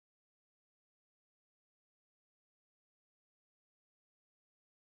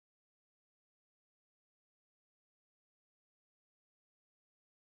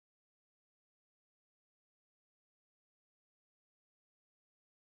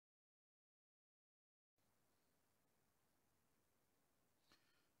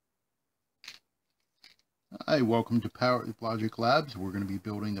Hi, welcome to Power Logic Labs. We're going to be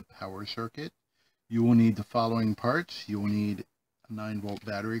building the power circuit. You will need the following parts. You'll need a 9-volt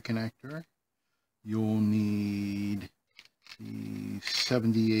battery connector. You'll need the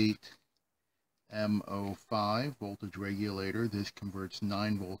 78M05 voltage regulator. This converts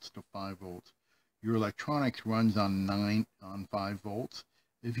 9 volts to 5 volts. Your electronics runs on 5 volts.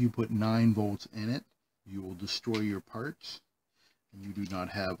 If you put 9 volts in it, you will destroy your parts and you do not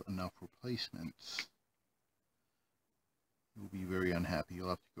have enough replacements. You'll be very unhappy. You'll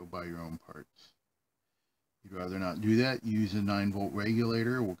have to go buy your own parts. You'd rather not do that. Use a 9-volt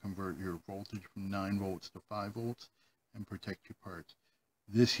regulator. It will convert your voltage from 9 volts to 5 volts and protect your parts.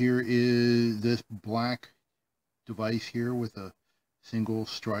 This here is this black device here with a single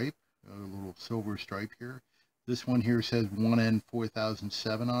stripe, a little silver stripe here. This one here says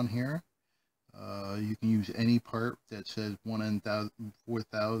 1N4007 on here. You can use any part that says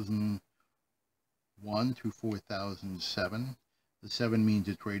 1N4001 through 4007. The 7 means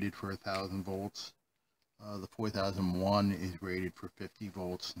it's rated for 1000 volts. The 4001 is rated for 50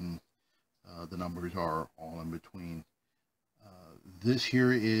 volts, and the numbers are all in between. This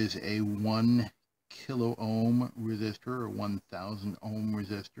here is a 1 kilo ohm resistor, or 1000 ohm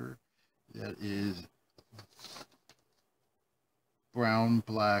resistor. That is brown,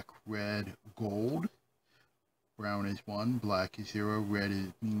 black, red, gold. Brown is 1, black is 0,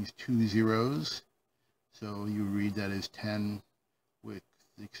 red means 2 zeros. So you read that as 10 with,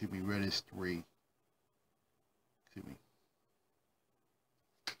 red is 3.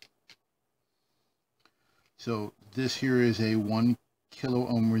 So this here is a 1 kilo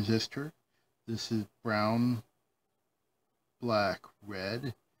ohm resistor. This is brown, black,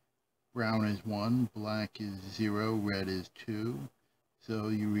 red. Brown is 1, black is 0, red is 2. So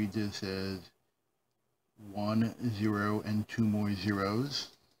you read this as 1, 0, and 2 more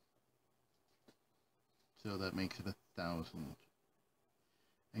zeros. So that makes it 1000.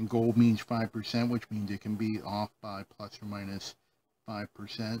 And gold means 5%, which means it can be off by plus or minus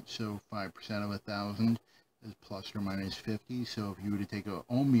 5%. So 5% of 1000 is plus or minus 50. So if you were to take an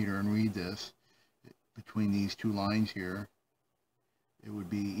ohm meter and read this between these two lines here, it would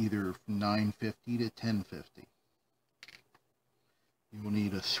be either 950 to 1050. You will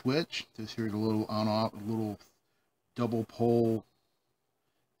need a switch. This here is a little on-off, little double pole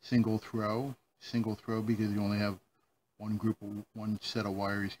single throw because you only have one set of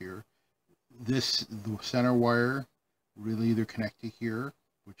wires here. The center wire will either connect to here,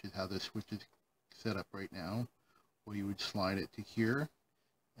 which is how this switch is set up right now, or you would slide it to here,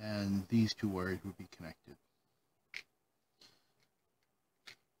 and these two wires would be connected.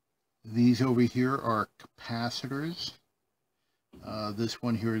 These over here are capacitors. This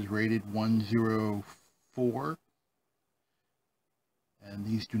one here is rated 104. And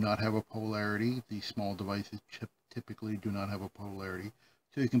these do not have a polarity. These small devices typically do not have a polarity,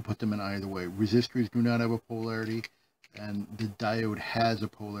 so you can put them in either way. Resistors do not have a polarity, and the diode has a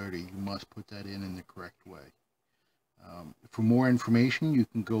polarity. You must put that in the correct way. For more information, you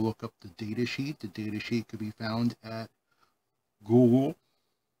can go look up the data sheet. The data sheet could be found at Google,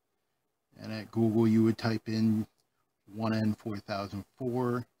 and at Google you would type in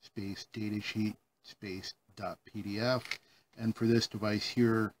 1N4004 space datasheet space .pdf. And for this device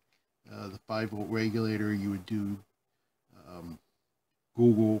here, the 5-volt regulator, you would do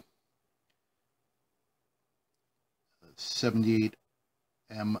Google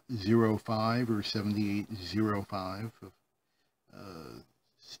 78M05 or 7805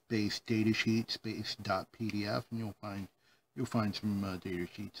 space datasheet space .pdf, and you'll find some data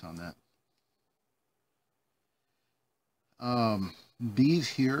sheets on that. These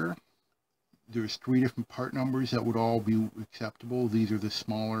here, there's 3 different part numbers that would all be acceptable. These are the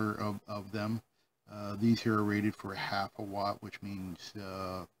smaller of them. These here are rated for 1/2 watt, which means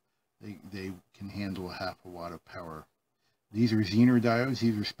they can handle 1/2 watt of power. These are Zener diodes.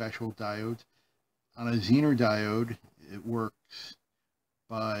 These are special diodes. On a Zener diode, it works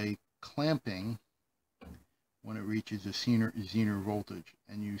by clamping when it reaches a Zener voltage,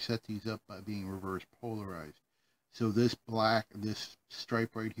 and you set these up by being reverse polarized. So this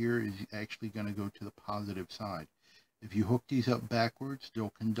stripe right here is actually going to go to the positive side. If you hook these up backwards,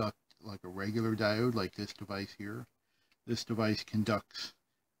 they'll conduct like a regular diode, like this device here. This device conducts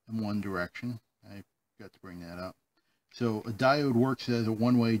in one direction. I forgot to bring that up. So a diode works as a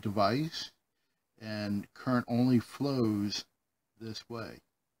one-way device, and current only flows this way.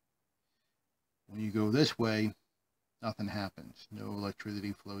 When you go this way, nothing happens. No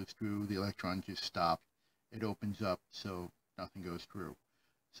electricity flows through. The electron just stops. It opens up, so nothing goes through.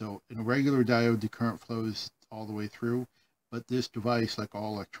 So in a regular diode, the current flows all the way through. but this device, like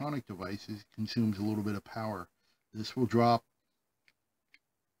all electronic devices, consumes a little bit of power. This will drop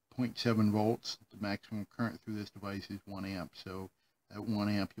 0.7 volts. The maximum current through this device is 1 amp. So at 1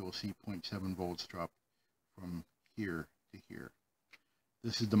 amp, you'll see 0.7 volts drop from here to here.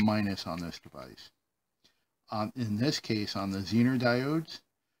 This is the minus on this device. In this case, on the Zener diodes,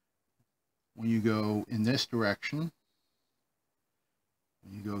 when you go in this direction,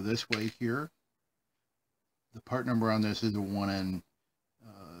 when you go this way here, the part number on this is a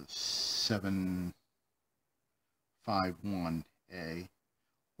 1N751A,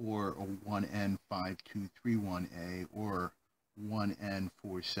 or a 1N5231A, or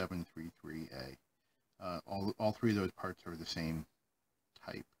 1N4733A. All three of those parts are the same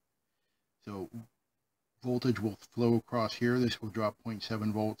type. So voltage will flow across here. This will drop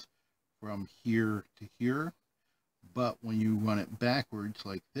 0.7 volts from here to here. But when you run it backwards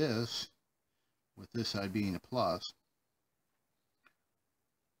like this, with this side being a plus,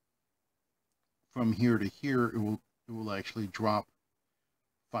 from here to here, it will actually drop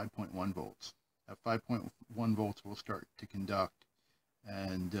 5.1 volts. At 5.1 volts, will start to conduct,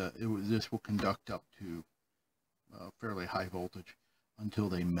 and this will conduct up to fairly high voltage until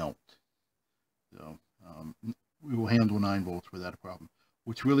they melt. So we will handle 9 volts without a problem.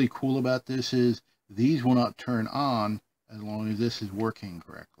 What's really cool about this is these will not turn on as long as this is working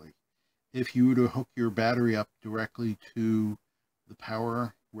correctly. If you were to hook your battery up directly to the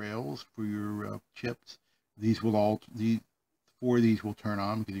power rails for your chips, four of these will turn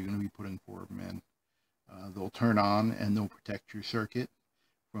on, because you're going to be putting 4 of them in. They'll turn on and they'll protect your circuit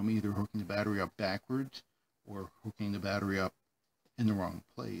from either hooking the battery up backwards or hooking the battery up in the wrong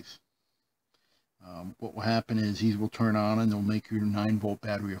place. What will happen is these will turn on and they'll make your 9-volt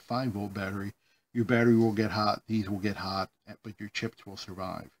battery a 5-volt battery. Your battery will get hot, these will get hot, but your chips will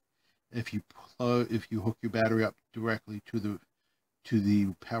survive. If you hook your battery up directly to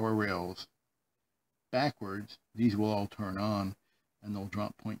the power rails backwards, these will all turn on and they'll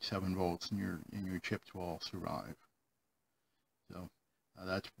drop 0.7 volts, and your chips will all survive. So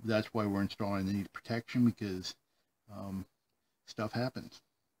that's why we're installing the protection, because stuff happens.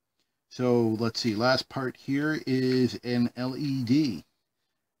 So let's see, last part here is an LED.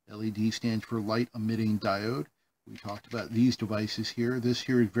 LED stands for light emitting diode. We talked about these devices here. This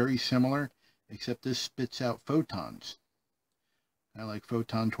here is very similar, except this spits out photons. Kind of like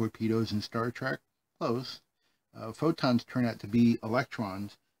photon torpedoes in Star Trek. Close. Photons turn out to be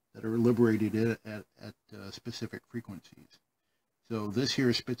electrons that are liberated at specific frequencies. So this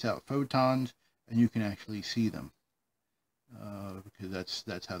here spits out photons, and you can actually see them. Because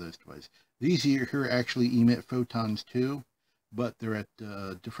that's how this device. These here actually emit photons too, but they're at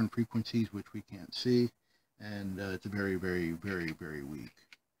different frequencies which we can't see, and it's very, very, very, very weak.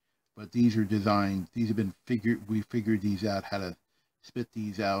 But these are designed. These have been figured. We figured these out, how to spit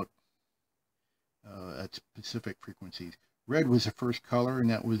these out at specific frequencies. Red was the first color, and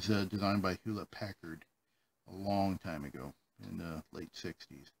that was designed by Hewlett-Packard a long time ago in the late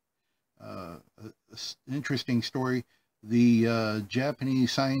 60s. An interesting story. The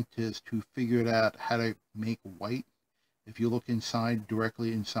Japanese scientist who figured out how to make white, if you look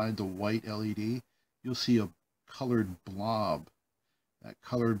directly inside the white LED, you'll see a colored blob. That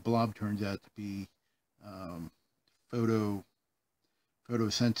colored blob turns out to be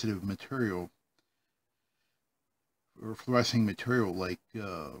photosensitive material, or fluorescing material, like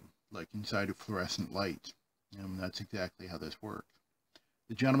inside of fluorescent lights. And that's exactly how this works.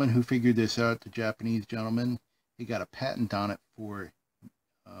 The gentleman who figured this out, the Japanese gentleman, he got a patent on it for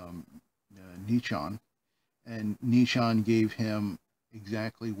Nichon, and Nichon gave him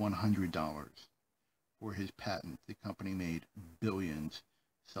exactly $100 for his patent. The company made billions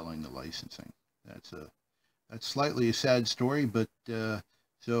selling the licensing. That's slightly a sad story, but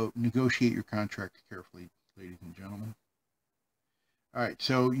so negotiate your contract carefully, ladies and gentlemen. All right,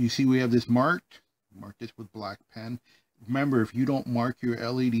 so you see we have this marked. Mark this with black pen. Remember, if you don't mark your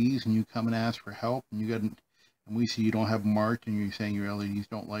LEDs and you come and ask for help, and we see you don't have them marked and you're saying your LEDs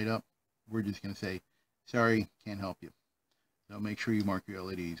don't light up, we're just going to say, sorry, can't help you. So make sure you mark your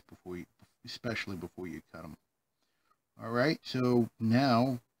LEDs especially before you cut them. All right, so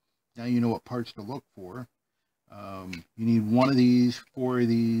now you know what parts to look for. You need 1 of these, 4 of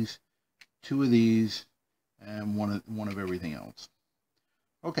these, 2 of these, and one of everything else.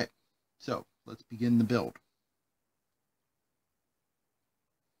 Okay, so let's begin the build.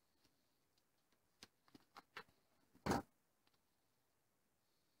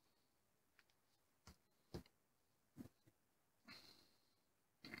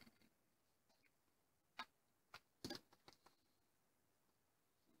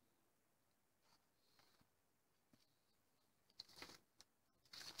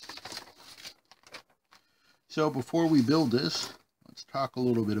 So before we build this, let's talk a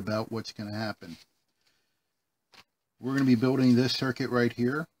little bit about what's going to happen. We're going to be building this circuit right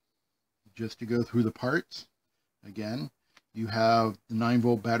here. Just to go through the parts, again, you have the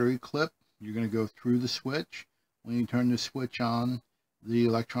 9-volt battery clip. You're going to go through the switch. When you turn the switch on, the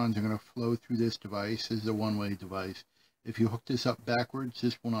electrons are going to flow through this device. This is a one-way device. If you hook this up backwards,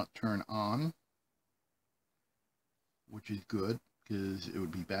 this will not turn on, which is good because it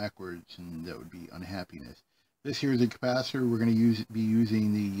would be backwards and that would be unhappiness. This here is a capacitor. We're going to be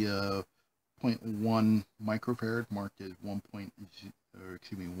using the 0.1 microfarad, marked as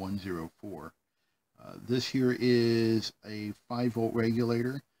 104. This here is a 5-volt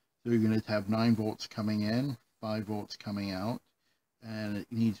regulator. So you're going to have 9 volts coming in, 5 volts coming out, and it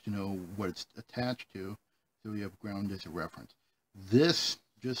needs to know what it's attached to, so you have ground as a reference. This,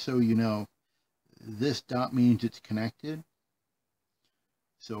 just so you know, this dot means it's connected.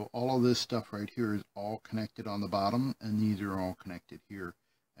 So all of this stuff right here is all connected on the bottom, and these are all connected here,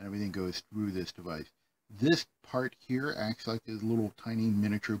 and everything goes through this device. This part here acts like a little tiny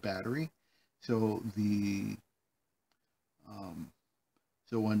miniature battery. So the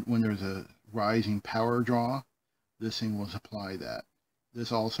when there's a rising power draw, this thing will supply that.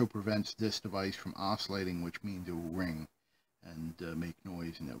 This also prevents this device from oscillating, which means it will ring and make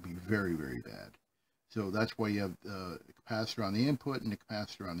noise, and that would be very, very bad. So that's why you have a capacitor on the input and a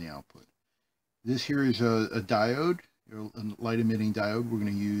capacitor on the output. This here is a diode, a light emitting diode. We're going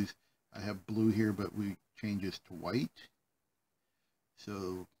to use, I have blue here, but we change this to white.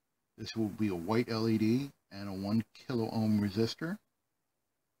 So this will be a white LED and a 1 kilo ohm resistor.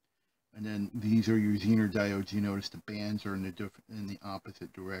 And then these are your Zener diodes. You notice the bands are in the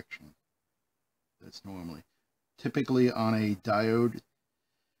opposite direction. That's normally. Typically on a diode,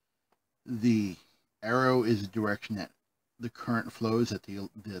 the arrow is the direction that the current flows, that the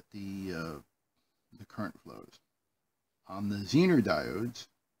current flows. On the Zener diodes,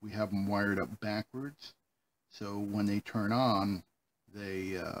 we have them wired up backwards. So when they turn on,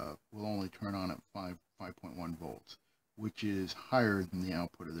 they will only turn on at 5.1 volts, which is higher than the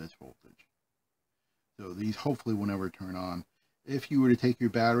output of this voltage. So these hopefully will never turn on. If you were to take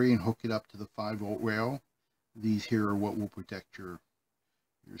your battery and hook it up to the 5-volt rail, these here are what will protect your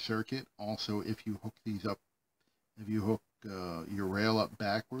circuit. Also, if you hook these up, if you hook your rail up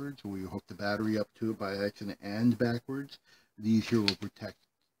backwards, or you hook the battery up to it by accident and backwards, these here will protect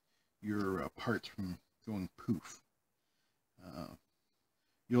your parts from going poof.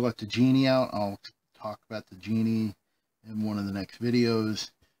 You'll let the genie out. I'll talk about the genie in one of the next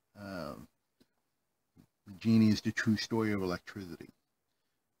videos. The genie is the true story of electricity.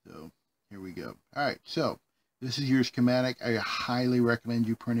 So here we go. All right, so this is your schematic. I highly recommend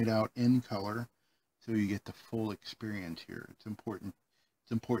you print it out in color so you get the full experience here. It's important.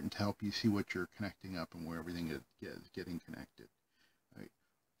 It's important to help you see what you're connecting up and where everything is getting connected. All right.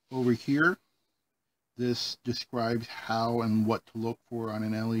 Over here, this describes how and what to look for on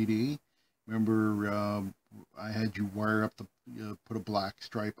an LED. Remember, I had you wire up put a black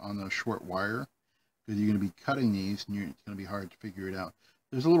stripe on the short wire, because you're going to be cutting these and it's going to be hard to figure it out.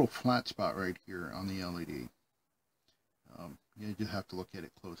 There's a little flat spot right here on the LED. You just have to look at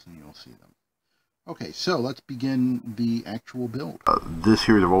it close and you'll see them. Okay, so let's begin the actual build. This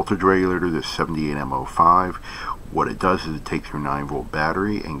here is a voltage regulator, this 78M05. What it does is it takes your 9-volt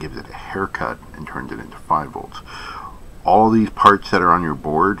battery and gives it a haircut and turns it into 5 volts. All of these parts that are on your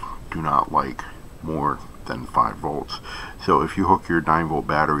board do not like more than 5 volts. So if you hook your 9-volt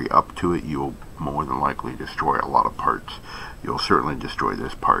battery up to it, you'll more than likely destroy a lot of parts. You'll certainly destroy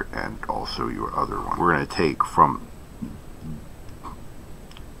this part and also your other one. We're going to take from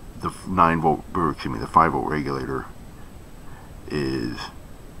the 5-volt regulator is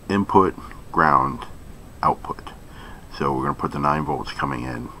input, ground, output. So we're going to put the 9 volts coming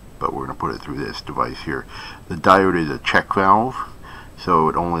in, but we're going to put it through this device here. The diode is a check valve, so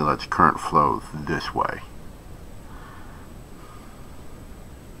it only lets current flow this way.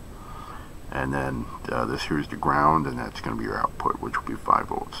 And then this here is the ground, and that's going to be your output, which will be 5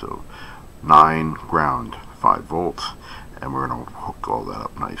 volts. So 9, ground, 5 volts. And we're going to hook all that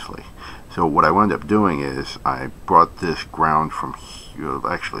up nicely. So what I wound up doing is I brought this ground from here.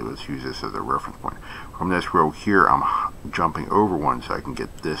 Actually, let's use this as a reference point. From this row here, I'm jumping over one so I can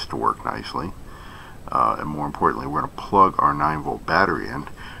get this to work nicely. And more importantly, we're going to plug our 9-volt battery in.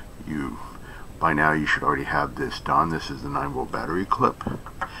 By now you should already have this done. This is the 9-volt battery clip.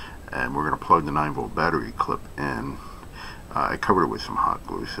 And we're going to plug the 9-volt battery clip in. I covered it with some hot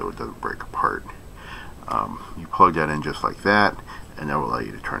glue so it doesn't break apart. You plug that in just like that, and that will allow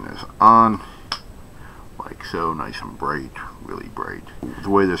you to turn this on like like so, nice and bright, really bright. The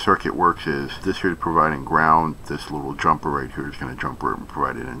way the circuit works is this here is providing ground. This little jumper right here is going to jumper and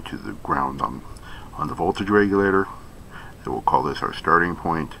provide it into the ground on the voltage regulator. So we'll call this our starting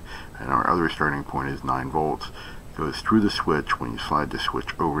point, and our other starting point is 9 volts. It goes through the switch. When you slide the switch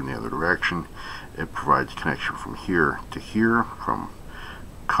over in the other direction, it provides connection from here to here, from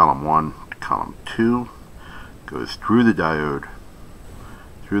column 1 to column 2, goes through the diode,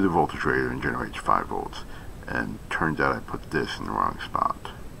 through the voltage regulator, and generates 5 volts. And turns out I put this in the wrong spot.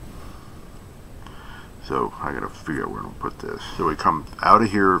 So I gotta figure out where to put this. So we come out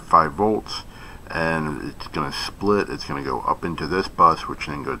of here 5 volts, and it's going to split. It's going to go up into this bus, which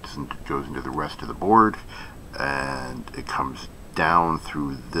then goes into the rest of the board, and it comes down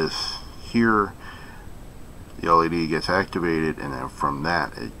through this here. The LED gets activated, and then from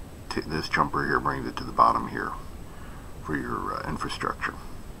that, this jumper here brings it to the bottom here for your infrastructure.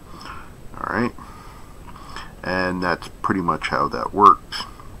 Alright, and that's pretty much how that works.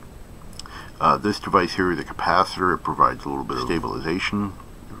 This device here is a capacitor. It provides a little bit of stabilization.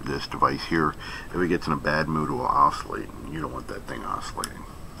 This device here, if it gets in a bad mood, it will oscillate. You don't want that thing oscillating.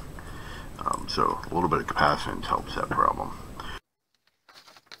 So a little bit of capacitance helps that problem.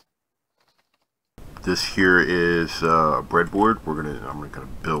 This here is a breadboard. I'm gonna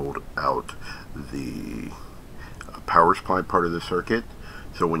build out the power supply part of the circuit.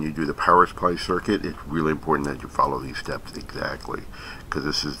 So when you do the power supply circuit, it's really important that you follow these steps exactly, because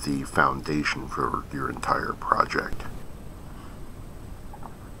this is the foundation for your entire project.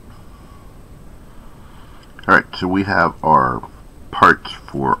 Alright, so we have our parts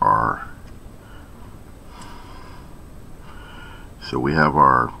for our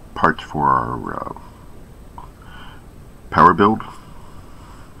power build,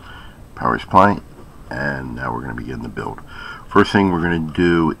 power supply, and now we're going to begin the build. First thing we're going to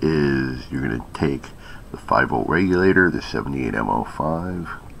do is you're going to take the 5-volt regulator, the 78M05,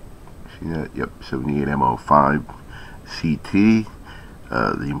 see that? Yep, 78M05 CT.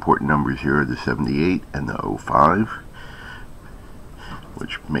 The important numbers here are the 78 and the 05,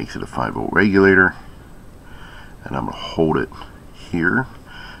 which makes it a 5-volt regulator. And I'm going to hold it here.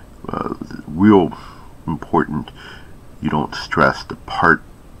 Real important, you don't stress the part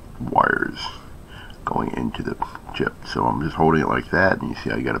wires going into the chip. So I'm just holding it like that, and you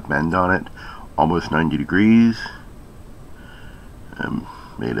see I got a bend on it, almost 90 degrees.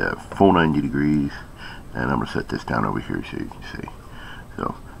 Made a full 90 degrees, and I'm going to set this down over here so you can see.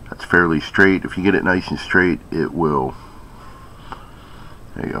 So that's fairly straight. If you get it nice and straight, it will,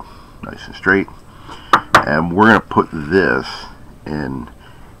 there you go, nice and straight. And we're going to put this in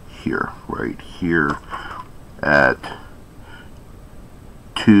here, right here at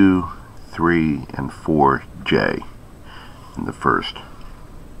 2, 3, and 4J in the first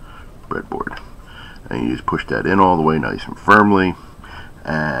breadboard. And you just push that in all the way nice and firmly,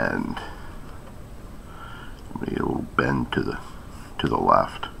 and maybe a little bend to the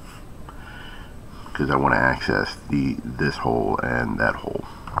left, because I want to access this hole and that hole.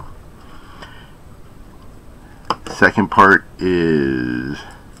 Second part is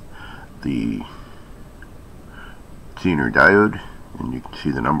the Zener diode, and you can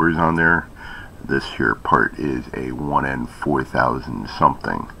see the numbers on there. This here part is a 1N4000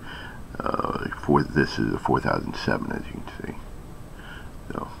 something. This is a 4007, as you can see.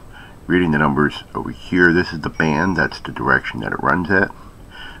 So, reading the numbers over here, this is the band, that's the direction that it runs at.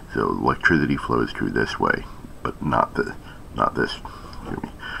 So electricity flows through this way, but not this. Excuse me.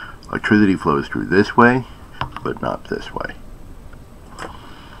 Electricity flows through this way, but not this way.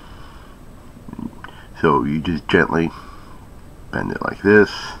 So you just gently bend it like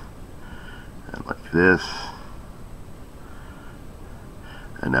this, and like this.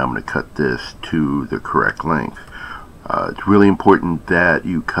 And now I'm going to cut this to the correct length. It's really important that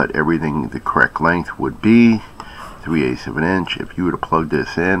you cut everything the correct length would be, 3/8 of an inch. If you were to plug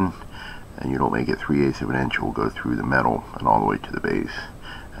this in and you don't make it 3/8 of an inch, it will go through the metal and all the way to the base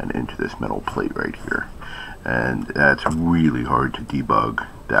and into this metal plate right here. And that's really hard to debug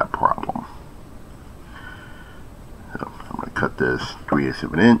that problem. So I'm going to cut this 3/8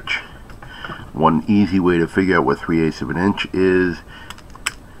 of an inch. One easy way to figure out what 3/8 of an inch is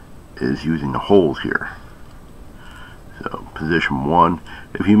using the holes here. So position 1,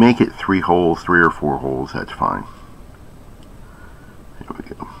 if you make it 3 holes, 3 or 4 holes, that's fine. There we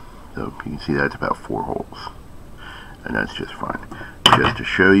go. So you can see that's about 4 holes, and that's just fine. Just to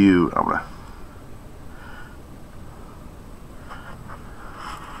show you, I'm gonna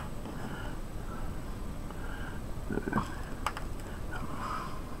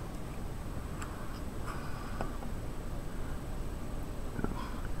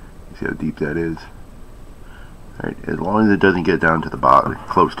see how deep that is. Right, as long as it doesn't get down to the bottom,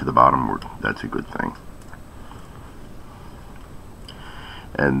 close to the bottom, that's a good thing.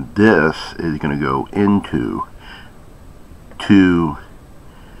 And this is going to go into 2F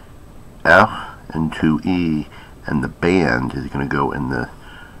and 2E, and the band is going to go in the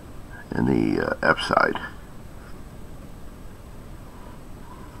F side.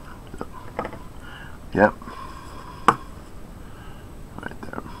 So, yep, right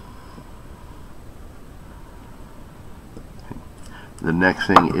there. The next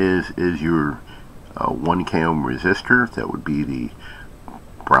thing is your 1K ohm resistor. That would be the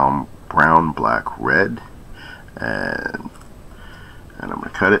brown, black, red, and I'm going to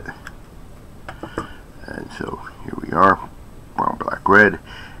cut it. And so here we are, brown, black, red.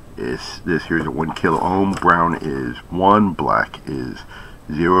 This here's a 1 kilo ohm. Brown is 1, black is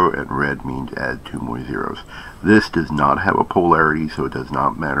 0, and red means add 2 more zeros. This does not have a polarity, so it does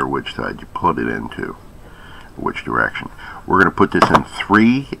not matter which side you put it into, which direction. We're going to put this in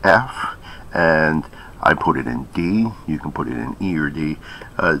 3F, and I put it in D. You can put it in E or D.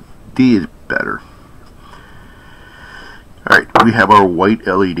 D is better. Alright, we have our white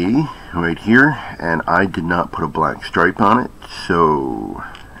LED right here, and I did not put a black stripe on it, so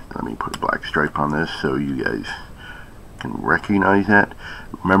let me put a black stripe on this so you guys can recognize that.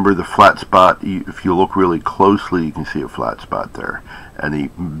 Remember the flat spot, if you look really closely you can see a flat spot there, and the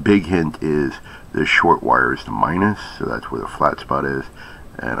big hint is the short wire is the minus, so that's where the flat spot is,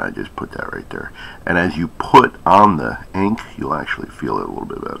 and I just put that right there. And as you put on the ink, you'll actually feel it a little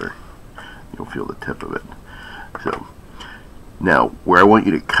bit better. You'll feel the tip of it. So now where I want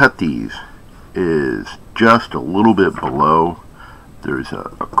you to cut these is just a little bit below. There's a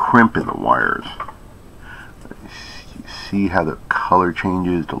crimp in the wires. You see how the color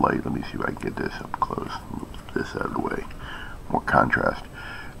changes, the light. Let me see if I can get this up close. Move this out of the way. More contrast.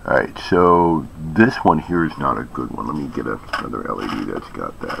 Alright, so this one here is not a good one. Let me get another LED that's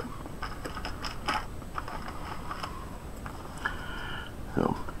got that.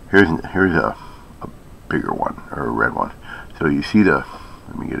 So here's a bigger one, or a red one. So you see let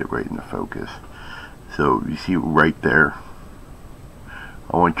me get it right in the focus. So you see right there,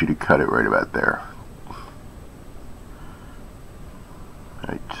 I want you to cut it right about there.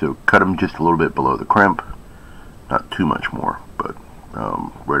 Alright, so cut them just a little bit below the crimp, not too much more, but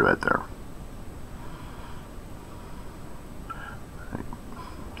right about there. Right.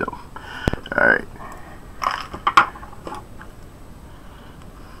 So, alright.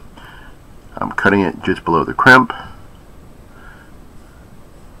 I'm cutting it just below the crimp.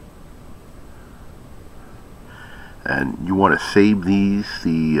 And you want to save these,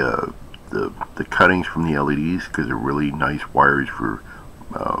 the cuttings from the LEDs, because they're really nice wires for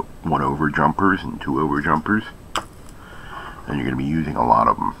 1-over jumpers and 2-over jumpers. And you're going to be using a lot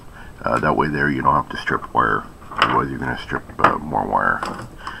of them. That way there you don't have to strip wire, otherwise you're going to strip more wire,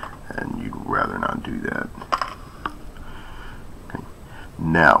 and you'd rather not do that. Okay.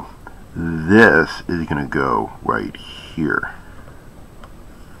 Now this is going to go right here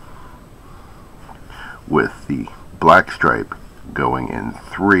with the black stripe going in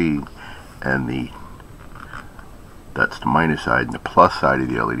 3, and that's the minus side, and the plus side of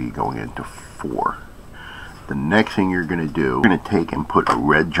the LED going into 4. The next thing you're going to do, we're going to take and put a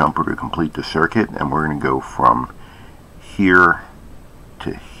red jumper to complete the circuit, and we're going to go from here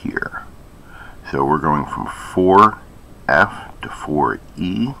to here. So we're going from 4F to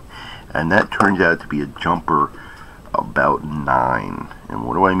 4E, and that turns out to be a jumper about 9. And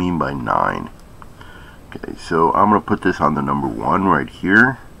what do I mean by 9? Okay, so I'm going to put this on the number 1 right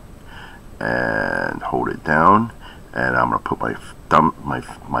here, and hold it down, and I'm going to put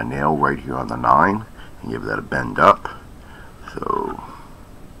my nail right here on the 9, and give that a bend up. So,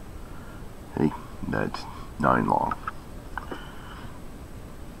 hey, that's 9 long.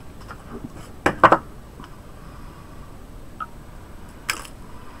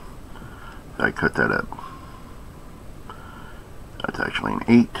 I cut that up. That's actually an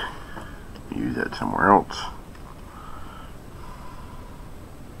 8. Use that somewhere else.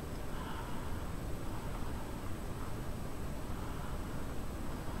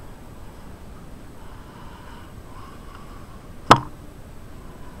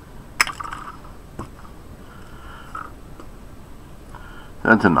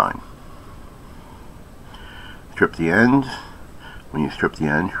 That's a 9. Strip the ends. When you strip the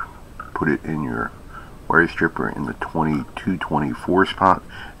end, put it in your wire stripper in the 22-24 spot.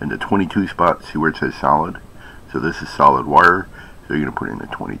 In the 22 spot, see where it says solid? So this is solid wire, so you're going to put it in the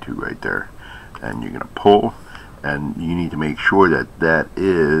 22 right there. And you're going to pull, and you need to make sure that that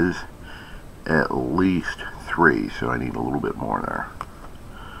is at least 3, so I need a little bit more there.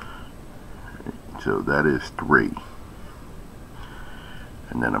 so that is 3.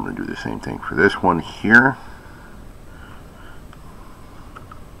 And then I'm going to do the same thing for this one here.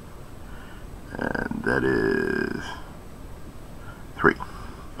 And that is 3.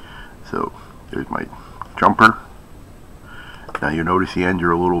 So there's my jumper. Now you notice the ends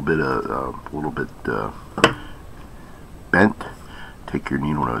are a little bit bent. Take your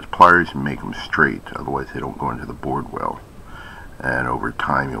needle nose pliers and make them straight, otherwise they don't go into the board well. And over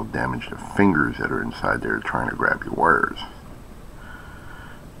time you'll damage the fingers that are inside there trying to grab your wires.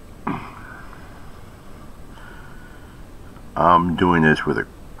 I'm doing this with a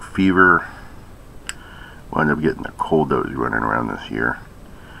fever. Wound up getting a cold that was running around this year.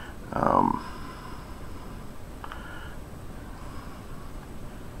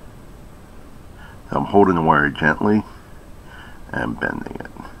 I'm holding the wire gently and bending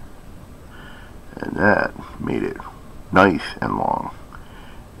it, and that made it nice and long.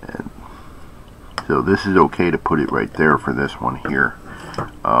 And so this is okay to put it right there for this one here.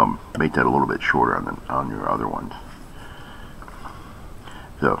 Make that a little bit shorter on your other ones.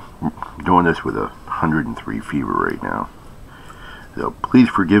 So I'm doing this with 103 fever right now. So please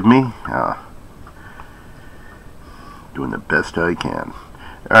forgive me. Doing the best I can.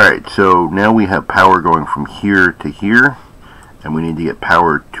 Alright, so now we have power going from here to here, and we need to get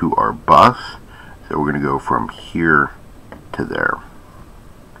power to our bus. So we're going to go from here to there.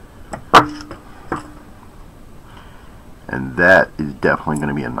 And that is definitely going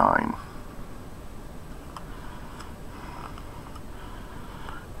to be a 9.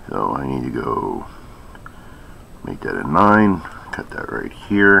 So I need to go make that a 9, cut that right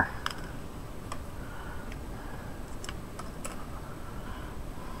here.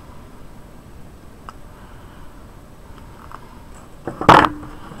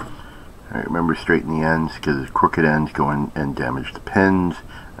 Alright, remember straighten the ends, because crooked ends go in and damage the pins,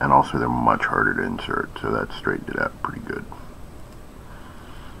 and also they're much harder to insert, so that straightened it out pretty good.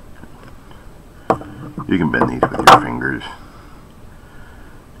 You can bend these with your fingers.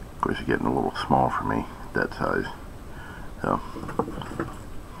 Of course, it's getting a little small for me, that size.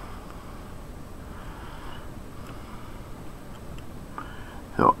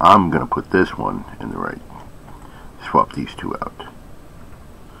 So I'm going to put this one in the right. Swap these two out.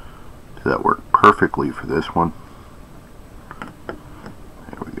 So that worked perfectly for this one.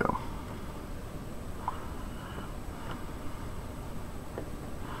 There we go.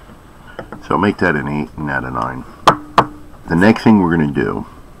 So make that an 8 and that a 9. The next thing we're going to do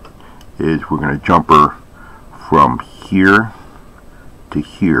is we're going to jumper from here to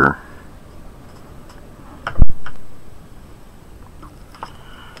here.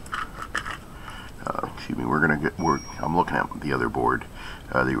 Excuse me, I'm looking at the other board,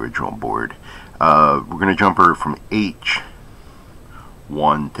 the original board. We're going to jumper from H1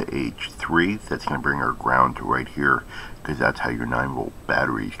 to H3. That's going to bring our ground to right here, because that's how your 9-volt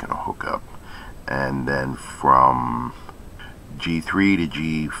battery is going to hook up. And then from G3 to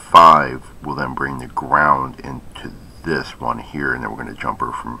G5 will then bring the ground into this one here, and then we're going to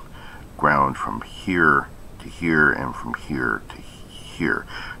jumper from ground from here to here and from here to here.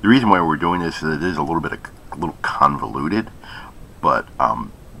 The reason why we're doing this is that it is a little convoluted, but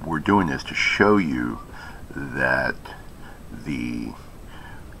we're doing this to show you that the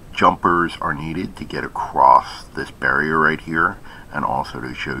jumpers are needed to get across this barrier right here, and also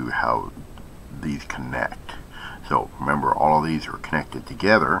to show you how these connect. So remember, all of these are connected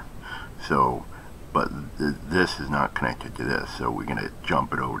together, so but this is not connected to this, so we're going to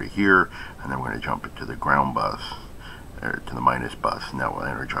jump it over to here, and then we're going to jump it to the ground bus, or to the minus bus, and that will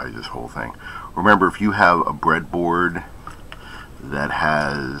energize this whole thing. Remember, if you have a breadboard that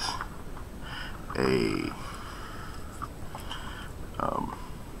has a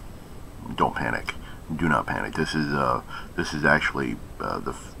don't panic, do not panic. This is actually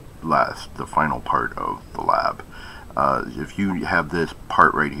the final part of the lab. If you have this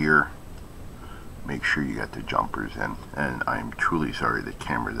part right here, make sure you got the jumpers in. And I'm truly sorry the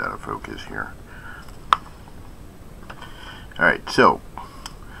camera's out of focus here. Alright, so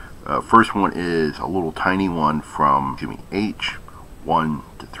first one is a little tiny one from H1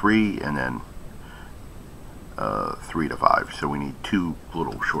 to 3, and then 3 to 5. So we need 2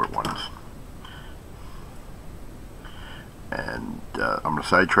 little short ones. And I'm going to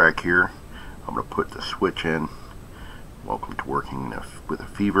sidetrack here. I'm going to put the switch in. Welcome to working with a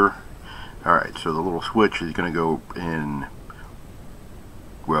fever. Alright, so the little switch is going to go in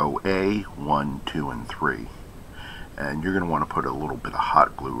row A, 1, 2, and 3. And you're going to want to put a little bit of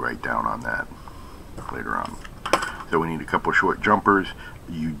hot glue right down on that later on. So we need a couple of short jumpers.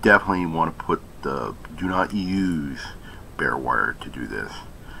 You definitely want to put do not use bare wire to do this.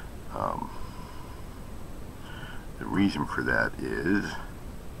 The reason for that is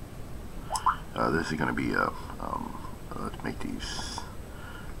this is going to be a let's make these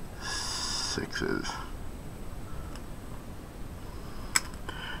 6s.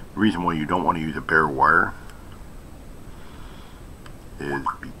 The reason why you don't want to use a bare wire is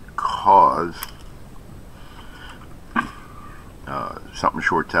because something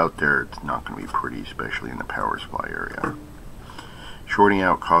shorts out there, it's not going to be pretty, especially in the power supply area. Shorting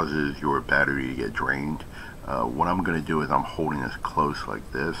out causes your battery to get drained. What I'm going to do is I'm holding this close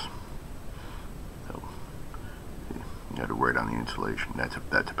like this. So you got it right on the insulation. That's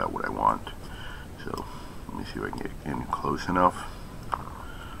about what I want. So let me see if I can get in close enough.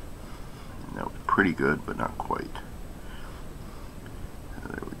 That was pretty good, but not quite.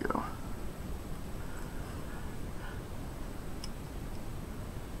 There we go.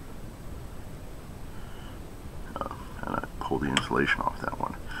 And I pull the insulation off that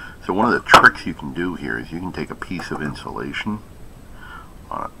one. So one of the tricks you can do here is you can take a piece of insulation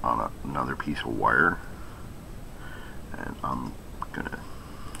on another piece of wire, and I'm gonna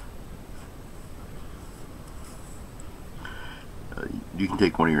you can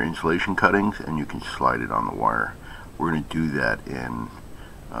take one of your insulation cuttings and you can slide it on the wire. We're going to do that in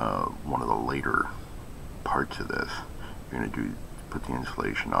one of the later parts of this. You're going to put the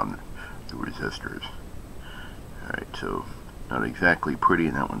insulation on the resistors. Alright, so not exactly pretty,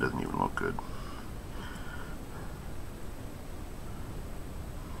 and that one doesn't even look good.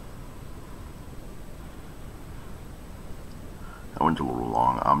 That one's a little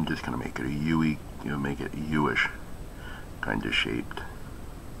long. I'm just going to make it a U-y, make it U-ish kind of shaped.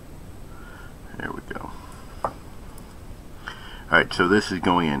 There we go. Alright, so this is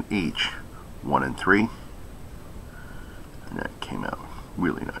going in H1 and 3, and that came out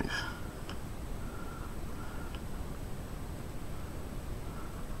really nice.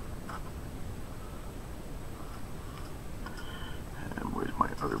 And where's my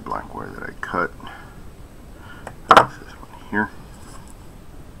other black wire that I cut? That's this one here.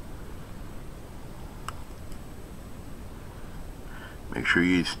 Make sure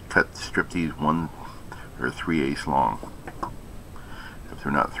you strip these 1 or 3/8 long. If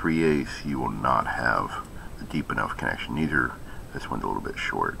they're not 3/8, you will not have a deep enough connection. This one's a little bit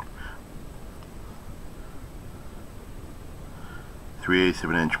short. 3/8 of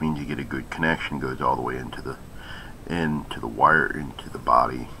an inch means you get a good connection. Goes all the way into the wire, into the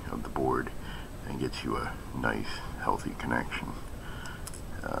body of the board, and gets you a nice, healthy connection.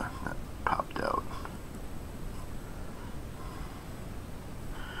 That popped out.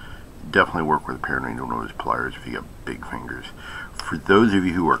 Definitely work with a pair of needle nose pliers if you got big fingers. For those of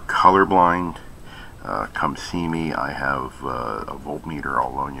you who are colorblind, come see me. I have a voltmeter.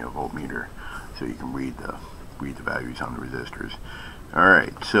 I'll loan you a voltmeter so you can read the values on the resistors.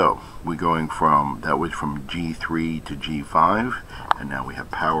 Alright, so we're going from, that was from G3 to G5, and now we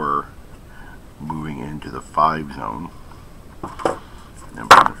have power moving into the 5 zone. And then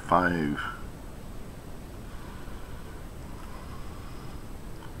from the 5,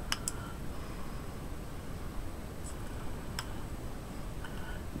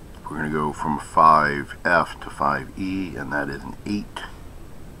 we're going to go from 5F to 5E, and that is an 8.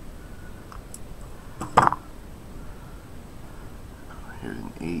 Here's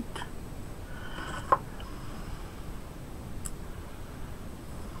an 8.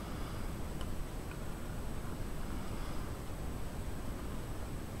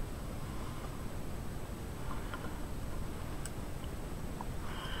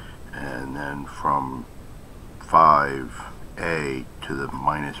 And then from 5A to the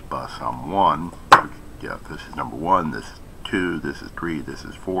minus bus on 1, yeah, this is number 1, this is 2, this is 3, this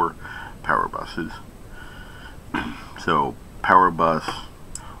is 4 power buses. So power bus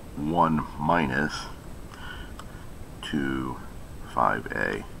 1 minus to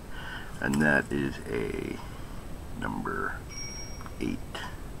 5A, and that is a number 8.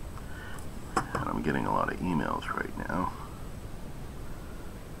 And I'm getting a lot of emails right now.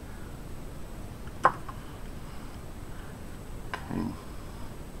 Okay.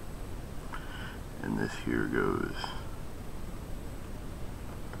 And this here goes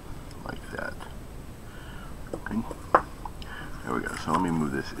like that. Okay. There we go. So let me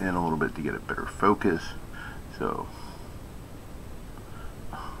move this in a little bit to get a better focus. So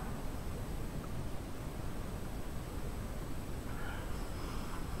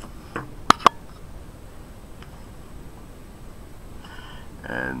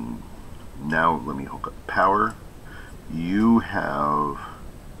and now let me hook up power. You're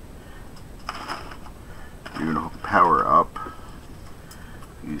going to hook the power up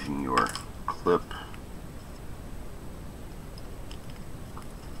using your clip.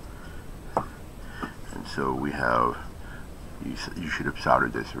 And So we have, you should have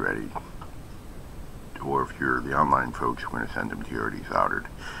soldered this already, or if you're the online folks, we're going to send them to you already soldered.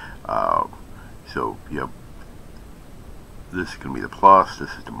 So yep, this is going to be the plus,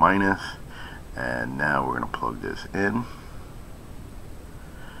 this is the minus, and now we're going to plug this in,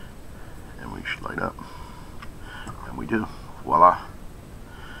 and we should light up, and we do. Voila!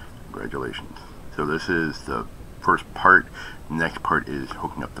 Congratulations. So this is the first part. The next part is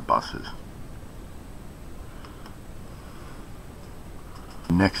hooking up the buses.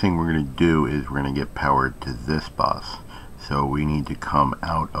 The next thing we're going to do is we're going to get power to this bus. So we need to come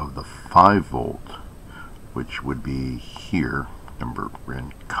out of the 5 volt, which would be here, we're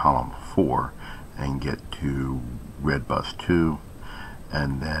in column 4, and get to red bus 2,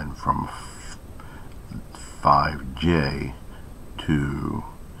 and then from 5J to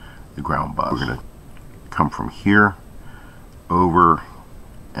the ground bus. We're going to come from here over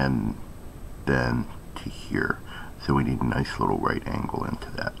and then to here. So we need a nice little right angle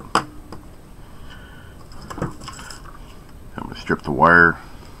into that. I'm going to strip the wire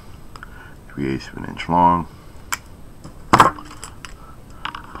 3/8 of an inch long,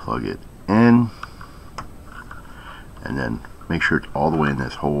 plug it in, and then make sure it's all the way in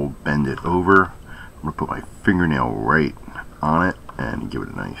this hole, bend it over. I'm going to put my fingernail right on it and give it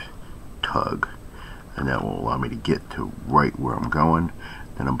a nice tug, and that will allow me to get to right where I'm going.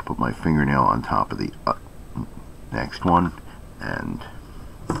 Then I'm going to put my fingernail on top of the next one, and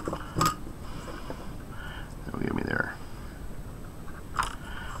that'll get me there.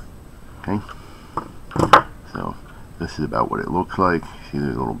 Okay, so this is about what it looks like. See,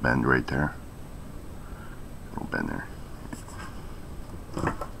 there's a little bend right there, a little bend there.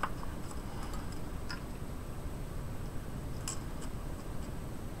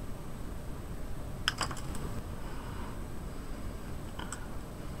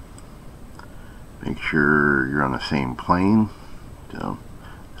 Make sure you're on the same plane. So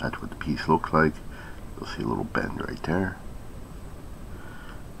that's what the piece looks like. You'll see a little bend right there.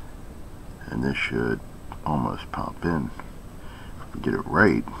 And this should almost pop in. If we get it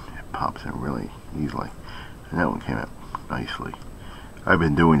right, it pops in really easily. And that one came out nicely. I've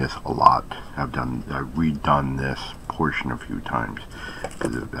been doing this a lot. I've redone this portion a few times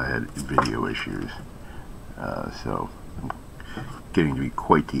because I had video issues. So I'm getting to be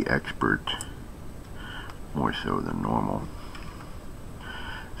quite the expert, more so than normal.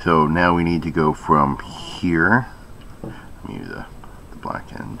 So now we need to go from here. Let me use the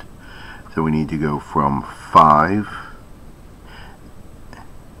black end. So we need to go from 5.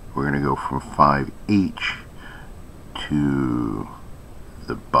 We're going to go from 5H to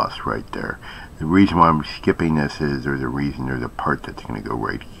the bus right there. The reason why I'm skipping this is there's a part that's going to go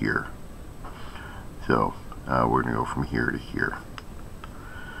right here. So we're going to go from here to here.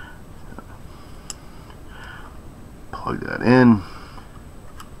 Plug that in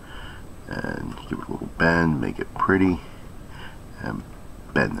and give it a little bend, make it pretty, and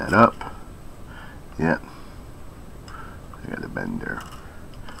bend that up. Yeah, I got the bend there,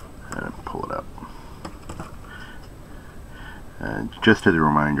 and pull it up. And just as a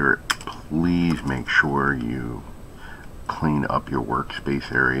reminder, please make sure you clean up your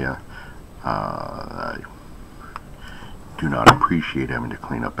workspace area. I do not appreciate having to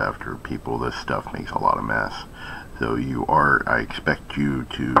clean up after people. This stuff makes a lot of mess. So I expect you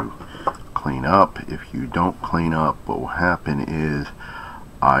to clean up. If you don't clean up, what will happen is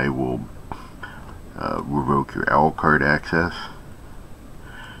I will revoke your owl card access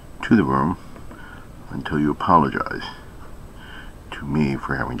to the room until you apologize to me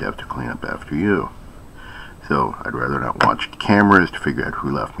for having to have to clean up after you. So I'd rather not watch the cameras to figure out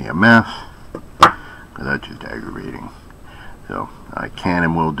who left me a mess, because that's just aggravating. So I can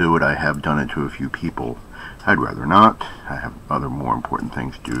and will do it. I have done it to a few people. I'd rather not. I have other more important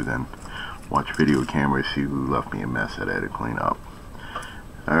things to do than watch video cameras, see who left me a mess that I had to clean up.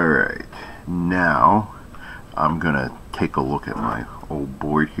 Alright, now I'm gonna take a look at my old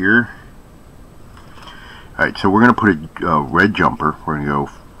board here. Alright, so we're gonna put a red jumper. We're gonna go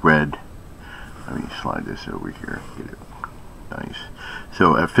red. Let me slide this over here. Get it nice.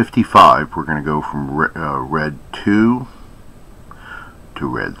 So at 55, we're gonna go from red 2 to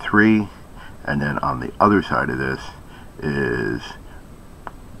red 3, and then on the other side of this is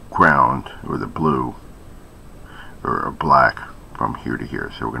ground, or the blue, or black, from here to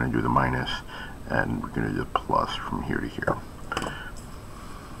here. So we're going to do the minus, and we're going to do the plus from here to here.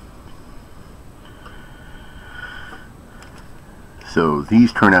 So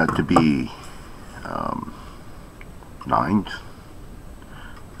these turn out to be 9s.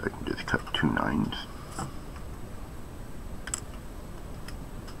 So I can just cut 2 9s.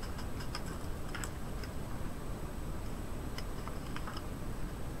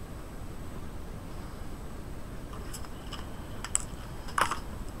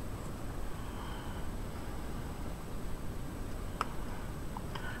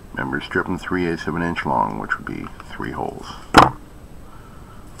 Remember, strip them 3/8 of an inch long, which would be 3 holes.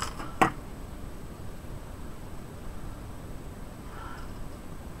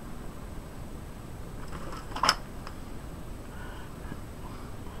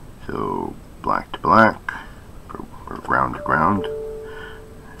 So black to black, or ground to ground.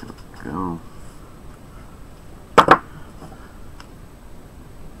 There we go.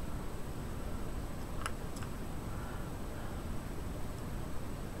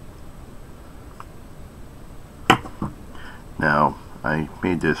 Now, I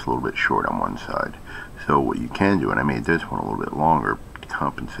made this a little bit short on one side. So what you can do, and I made this one a little bit longer to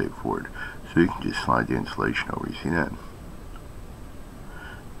compensate for it. So you can just slide the insulation over. You see that?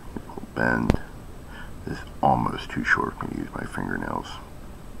 Bend. This is almost too short for me to use my fingernails.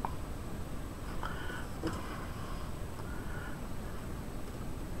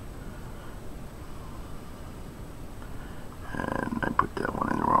 And I put that one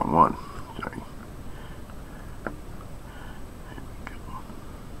in the wrong one. Sorry. There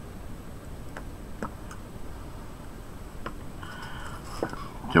we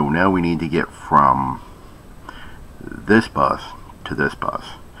go. So now we need to get from this bus to this bus.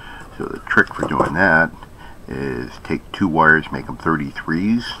 So the trick for doing that is take 2 wires, make them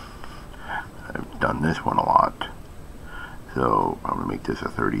 33s. I've done this one a lot. So I'm going to make this a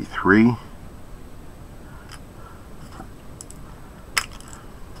 33.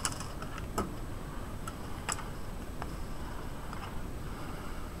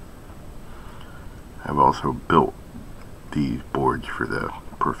 I've also built these boards for the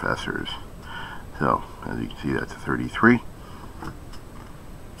professors. So as you can see, that's a 33.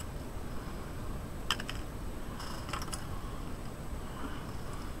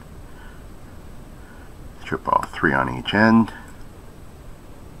 Strip off 3 on each end.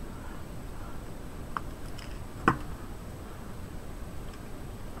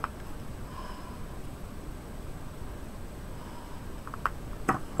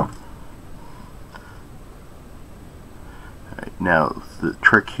 Now the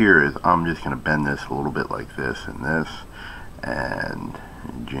trick here is I'm just going to bend this a little bit like this and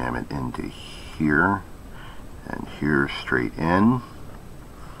jam it into here and here straight in,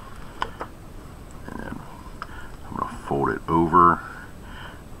 and then I'm going to fold it over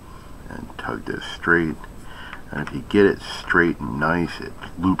and tug this straight, and if you get it straight and nice, it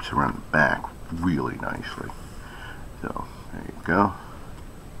loops around the back really nicely. So there you go.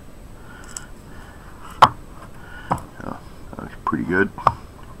 Pretty good.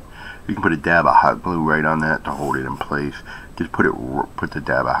 You can put a dab of hot glue right on that to hold it in place. Just put the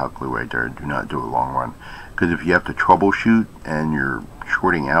dab of hot glue right there. Do not do a long one, because if you have to troubleshoot and you're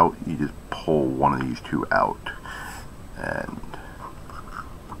shorting out, you just pull one of these 2 out. And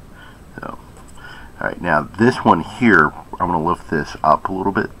so, alright, now this one here, I'm going to lift this up a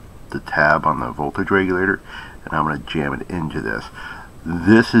little bit, the tab on the voltage regulator, and I'm going to jam it into this.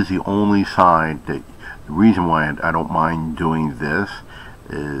 This is the only side that, the reason why I don't mind doing this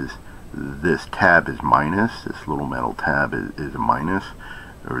is this tab is minus. This little metal tab is a minus,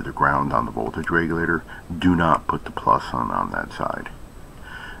 or the ground on the voltage regulator. Do not put the plus on that side.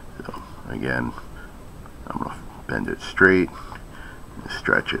 So again, I'm going to bend it straight,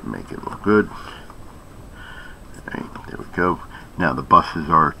 stretch it, and make it look good. Alright, there we go. Now the buses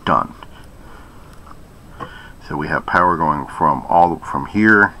are done. So we have power going from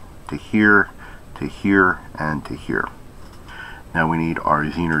here to here to here and to here. Now we need our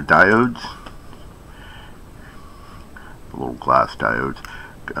Zener diodes, the little glass diodes.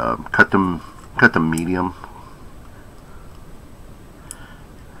 Cut them medium.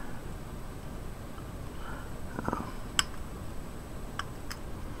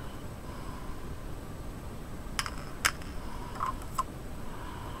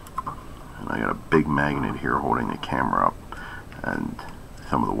 And I got a big magnet here holding the camera up, and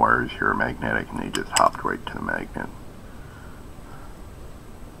some of the wires here are magnetic, and they just hopped right to the magnet.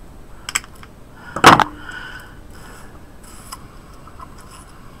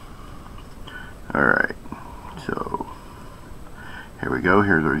 Alright, so here we go.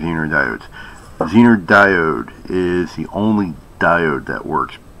 Here's our Zener diodes. The Zener diode is the only diode that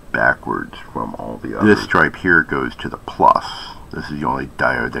works backwards from all the others. This stripe here goes to the plus. This is the only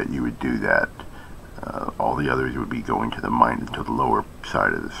diode that you would do that. All the others would be going to the lower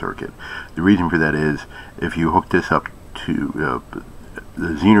side of the circuit. The reason for that is if you hook this up to the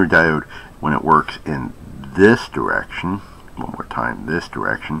Zener diode, when it works in this direction, one more time, this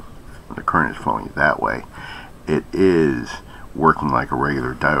direction, when the current is flowing that way, it is working like a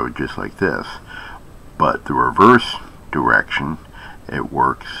regular diode just like this. But the reverse direction, it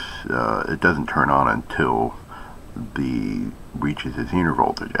works, it doesn't turn on until reaches the Zener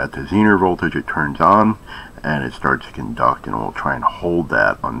voltage. At the Zener voltage, it turns on and it starts to conduct, and we'll try and hold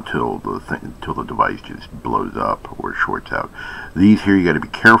that until the device just blows up or shorts out. These here you got to be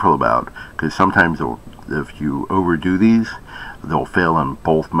careful about, because sometimes if you overdo these, they'll fail in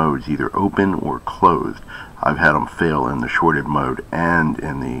both modes, either open or closed. I've had them fail in the shorted mode and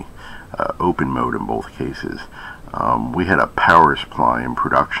in the open mode in both cases. We had a power supply in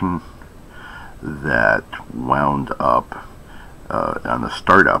production that wound up on the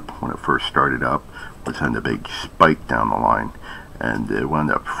startup, when it first started up, was send a big spike down the line, and it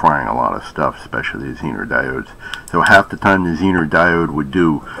wound up frying a lot of stuff, especially the Zener diodes. So half the time the Zener diode would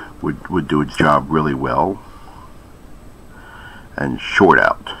do its job really well and short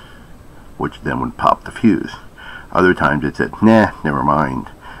out, which then would pop the fuse. Other times it said, nah, never mind,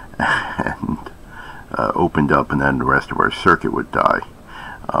 and opened up, and then the rest of our circuit would die.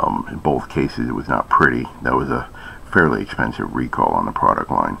 In both cases it was not pretty. That was a fairly expensive recall on the product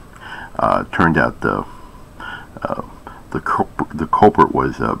line. Turned out the culprit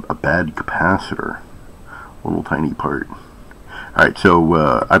was a bad capacitor, a little tiny part. Alright,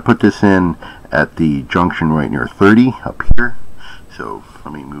 so I put this in at the junction right near 30 up here. So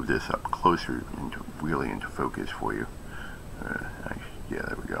let me move this up closer really into focus for you. Yeah,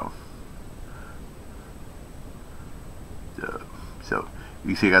 there we go. So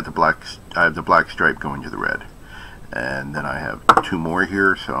you see I have the black stripe going to the red. And then I have two more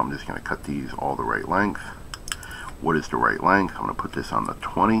here, so I'm just going to cut these all the right length. What is the right length? I'm going to put this on the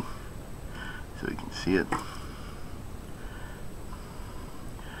 20 so you can see it.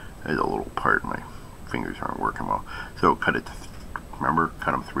 There's a little part, my fingers aren't working well. So cut it, remember,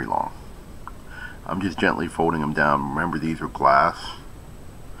 cut them 3 long. I'm just gently folding them down. Remember, these are glass,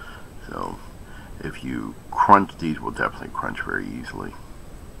 so if you crunch, these will definitely crunch very easily.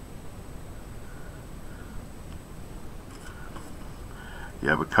 You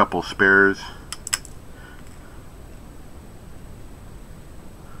have a couple spares.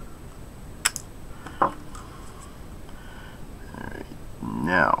 Alright,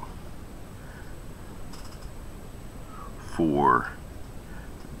 now for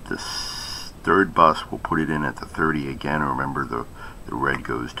the third bus, we'll put it in at the 30 again. Remember, the red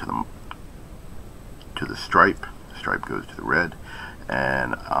goes to the stripe. The stripe goes to the red.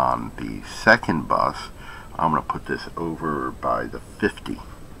 And on the second bus, I'm going to put this over by the 50.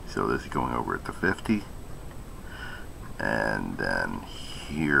 So this is going over at the 50. And then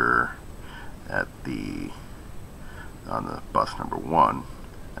here at on the bus number 1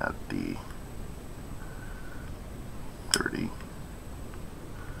 at the 30.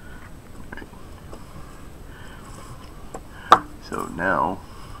 Right. So now,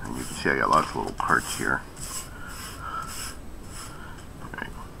 and you can see I got lots of little parts here. Right.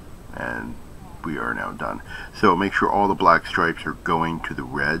 And we are now done. So make sure all the black stripes are going to the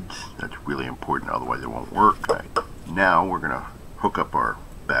reds. That's really important, otherwise it won't work. Right. Now we're going to hook up our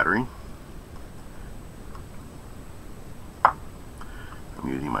battery. I'm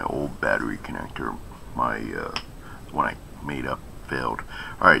using my old battery connector. My one I made up failed.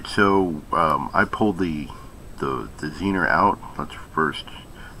 Alright, so I pulled the Zener out. Let's first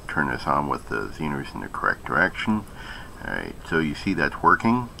turn this on with the Zeners in the correct direction. Alright, so you see that's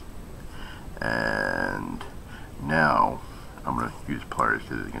working. And now I'm going to use pliers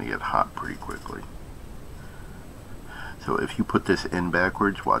because it's going to get hot pretty quickly. So if you put this in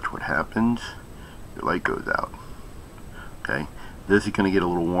backwards, watch what happens. Your light goes out. Okay, this is going to get a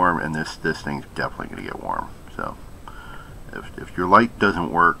little warm, and this thing's definitely going to get warm. So if your light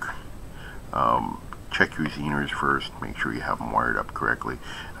doesn't work, check your Zeners first, make sure you have them wired up correctly,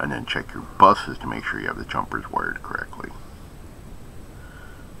 and then check your buses to make sure you have the jumpers wired correctly.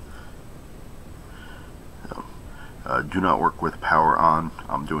 Do not work with power on.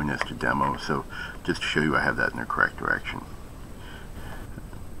 I'm doing this to demo, so just to show you I have that in the correct direction.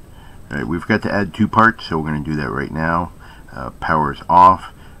 Alright, we've got to add 2 parts, so we're going to do that right now. Power is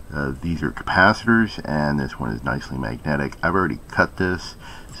off. These are capacitors, and this one is nicely magnetic. I've already cut this,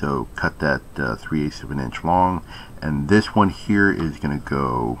 so cut that 3/8 of an inch long, and this one here is going to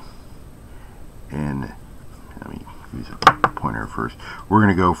go in. Let me use a pointer first. We're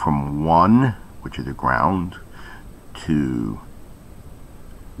going to go from 1, which is a ground, to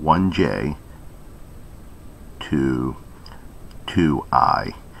 1J to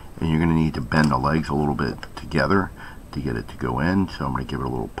 2I, and you're going to need to bend the legs a little bit together to get it to go in. So I'm going to give it a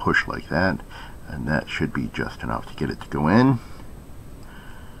little push like that, and that should be just enough to get it to go in,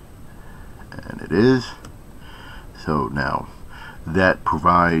 and it is. So now that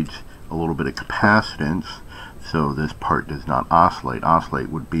provides a little bit of capacitance, So this part does not oscillate. Oscillate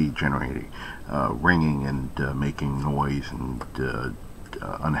would be generating ringing and making noise and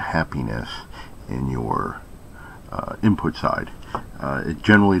unhappiness in your input side. It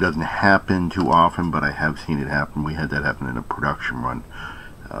generally doesn't happen too often, but I have seen it happen. We had that happen in a production run.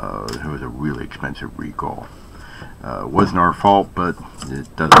 It was a really expensive recall. It wasn't our fault, but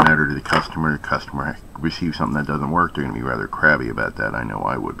it doesn't matter to the customer. The customer receives something that doesn't work, they're going to be rather crabby about that. I know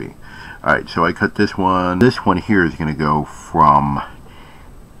I would be. Alright, so I cut this one. This one here is going to go from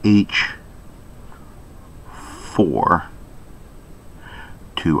H4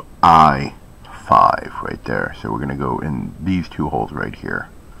 to I5 right there. So we're going to go in these two holes right here.